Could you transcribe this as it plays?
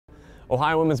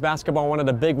Ohio women's basketball wanted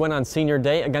a big win on senior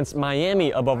day against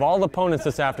Miami above all opponents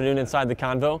this afternoon inside the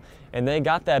Convo, and they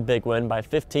got that big win by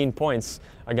 15 points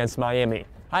against Miami.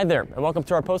 Hi there, and welcome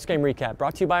to our post-game recap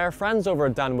brought to you by our friends over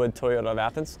at Donwood Toyota of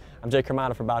Athens. I'm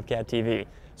Hromada for Bobcat TV.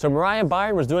 So Mariah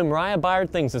Byard was doing Mariah Byard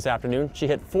things this afternoon. She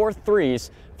hit 4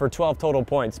 threes for 12 total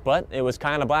points, but it was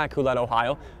Kiana Black who led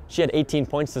Ohio. She had 18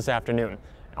 points this afternoon.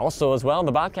 Also as well,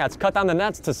 the Bobcats cut down the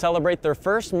nets to celebrate their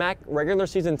first MAC regular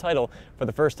season title for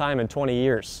the first time in 20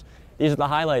 years. These are the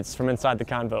highlights from inside the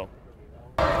Convo.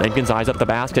 Lincoln's eyes up the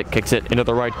basket, kicks it into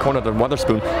the right corner to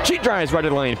Witherspoon. She drives right at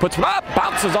the lane, puts one up,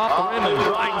 bounces off the rim,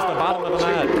 and finds the bottom of the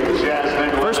net.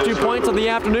 First 2 points of the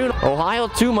afternoon, Ohio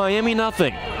 2, Miami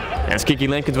nothing. As Kiki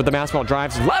Lincolns with the basketball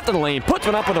drives left of the lane, puts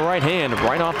one up with the right hand,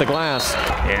 right off the glass.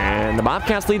 And the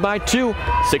Bobcats lead by 2,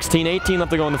 16-18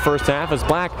 left to go in the first half as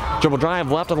Black dribble drive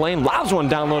left of the lane, lobs one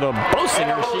down low to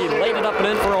Bosinger. She laid it up and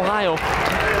in for Ohio.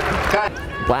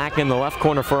 Black in the left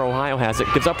corner for Ohio has it,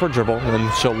 gives up her dribble, and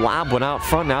she'll lob one out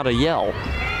front now to Yell.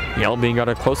 Yell being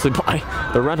guarded closely by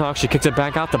the Redhawks. She kicks it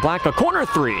back out to Black, a corner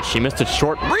three. She missed it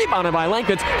short, rebounded by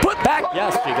Lincolns, put back,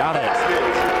 yes, she got it.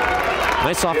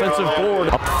 Nice offensive board.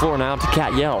 Up the floor now to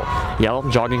Kat Yell. Yell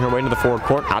jogging her way into the forward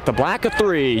court. Out to Black, a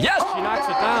three. Yes, she knocks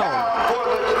it down.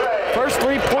 First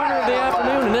three-pointer of the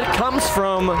afternoon, and it comes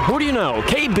from, who do you know,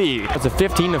 KB. It's a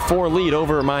 15-4 lead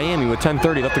over Miami with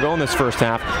 10:30 left to go in this first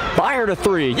half. Byard a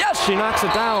three. Yes, she knocks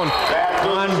it down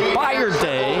on Byard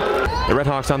Day. The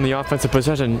Redhawks on the offensive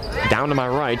possession. Down to my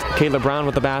right, Kayla Brown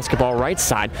with the basketball right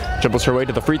side. Dribbles her way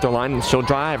to the free throw line. She'll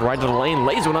drive right to the lane,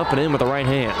 lays one up and in with the right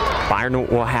hand. Byard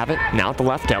will have it. Now at the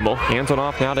left elbow. Hands it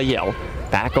off now to Yell.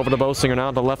 Back over to Bosinger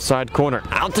now to the left side corner.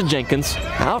 Out to Jenkins.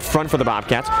 Out front for the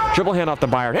Bobcats. Dribble hand off to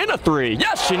Byard. In a three.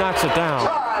 Yes, she knocks it down.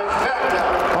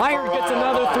 Byard gets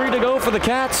another three to go for the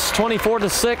Cats.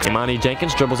 24-6. Imani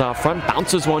Jenkins dribbles out front.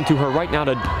 Bounces one to her right now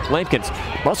to Lampkins.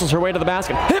 Muscles her way to the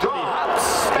basket.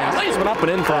 Hops. And lays one up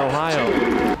and in for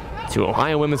Ohio. To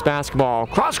Ohio women's basketball.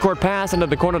 Cross-court pass into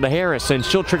the corner to Harris, and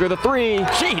she'll trigger the three.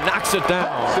 She knocks it down.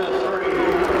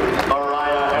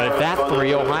 With that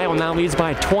three, Ohio now leads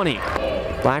by 20.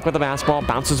 Black with the basketball,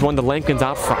 bounces one to Lincolns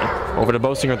out front. Over to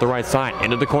Bosinger at the right side.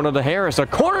 Into the corner to Harris, a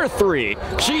corner three.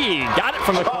 She got it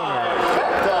from the corner.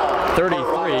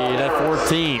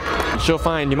 33-14. She'll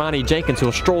find Imani Jenkins, who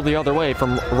will stroll the other way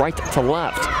from right to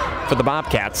left for the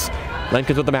Bobcats.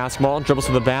 Lincolns with the basketball, dribbles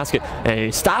to the basket,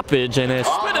 a stoppage and a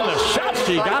spin in the shot.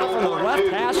 She got it from the left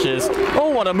hashes.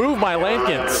 Oh, what a move by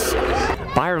Lincolns.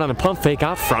 Byard on a pump fake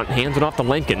out front, hands it off to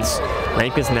Lincolns.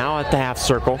 Lincolns now at the half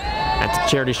circle. At the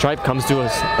charity stripe, comes to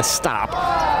a stop.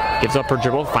 Gives up her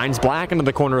dribble, finds Black into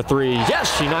the corner three.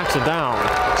 Yes, she knocks it down.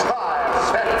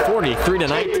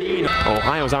 43-19.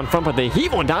 Ohio's on front, but they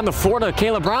heave one down the floor to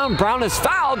Kayla Brown. Brown is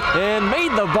fouled and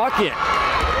made the bucket.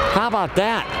 How about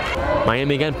that?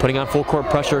 Miami again putting on full court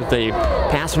pressure. They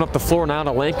pass one up the floor now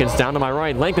to Lincolns. Down to my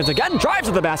right. Lincolns again drives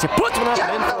to the basket. Puts one up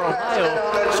and in for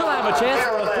Ohio. She'll have a chance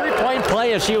for a three-point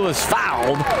play as she was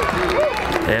fouled.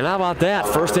 And how about that?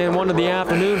 First and one of the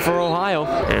afternoon for Ohio.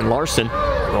 And Larson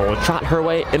will trot her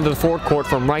way into the forward court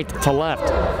from right to left.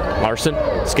 Larson,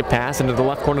 skip pass into the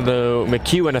left corner to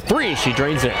McHugh, and a three. She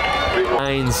drains it.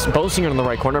 Finds Bosinger in the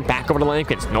right corner. Back over to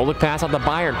Lincolns. No look pass out to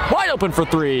Byard. Wide open for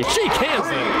three. She cans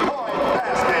it.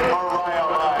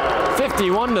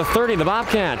 51-30, the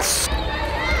Bobcats.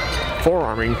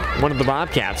 Forearming one of the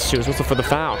Bobcats. She was whistled for the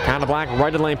foul. Kiana Black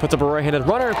right in lane, puts up a right-handed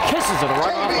runner, kisses it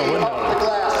right off the window.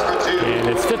 And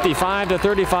it's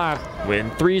 55-35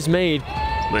 with threes made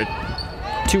with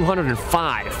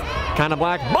 205. Kiana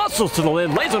Black muscles to the lid,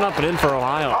 lays one up and in for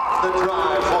Ohio.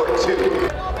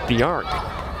 The arc.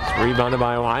 It's rebounded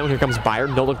by Ohio. Here comes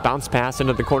Byard. No look bounce pass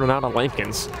into the corner now to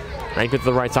Lampkins. Lampkins to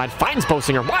the right side, finds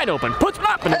Bosinger wide open, puts it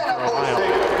up and in for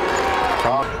Ohio.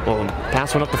 Well,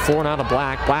 pass one up the floor now to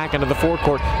Black. Black into the forward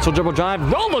court. So dribble drive.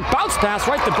 No look bounce pass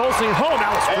right to Bosinger. Oh,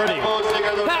 that was pretty.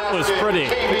 That was pretty.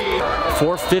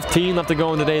 4:15 left to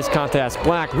go in today's contest.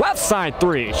 Black left side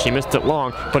three. She missed it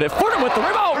long, but it footed with the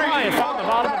rebound. Oh, Ryan found the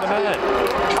bottom of the net.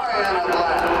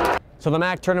 So the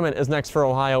MAC tournament is next for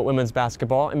Ohio women's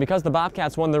basketball, and because the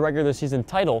Bobcats won the regular season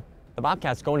title, the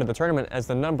Bobcats go into the tournament as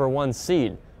the #1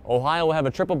 seed. Ohio will have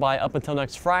a triple bye up until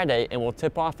next Friday and will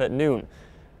tip off at noon.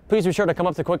 Please be sure to come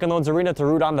up to Quicken Loans Arena to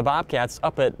root on the Bobcats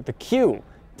up at the Q.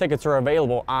 Tickets are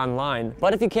available online,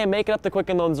 but if you can't make it up to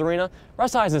Quicken Loans Arena,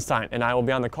 Russ Eisenstein and I will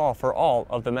be on the call for all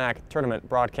of the MAC tournament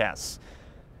broadcasts.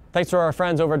 Thanks to our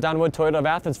friends over at Donwood Toyota of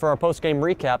Athens for our post-game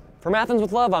recap. From Athens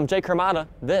with Love, I'm Hromada.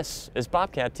 This is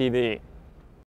Bobcat TV.